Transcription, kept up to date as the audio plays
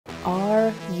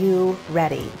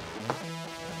ready.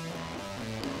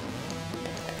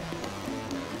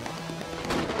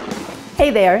 Hey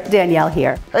there, Danielle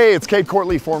here. Hey, it's Kate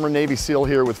Courtley, former Navy SEAL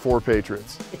here with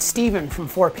 4Patriots. It's Steven from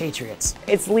 4Patriots.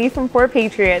 It's Lee from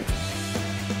 4Patriots.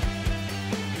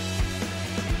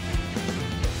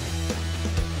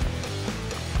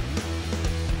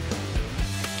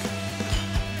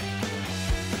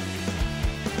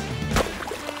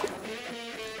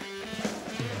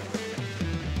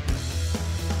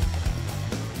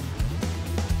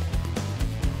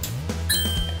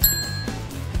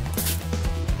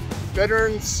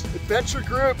 Veterans Adventure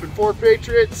Group and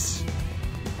 4Patriots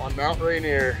on Mount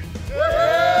Rainier.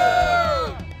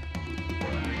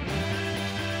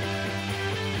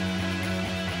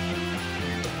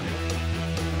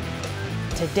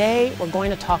 Today, we're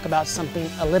going to talk about something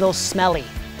a little smelly,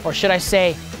 or should I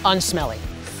say, unsmelly.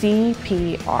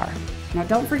 CPR. Now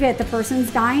don't forget, the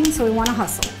person's dying, so we want to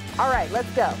hustle. All right, let's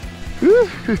go.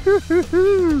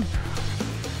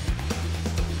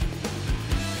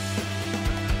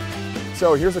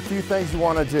 So here's a few things you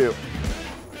want to do.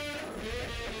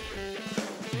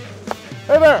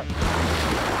 Hey there!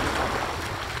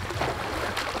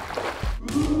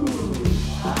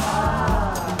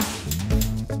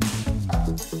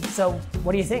 So,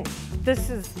 what do you think?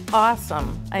 This is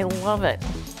awesome. I love it.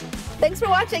 Thanks for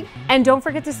watching. And don't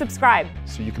forget to subscribe.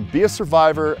 So you can be a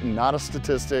survivor, not a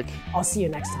statistic. I'll see you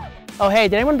next time. Oh, hey,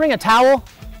 did anyone bring a towel?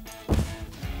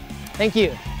 Thank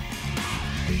you.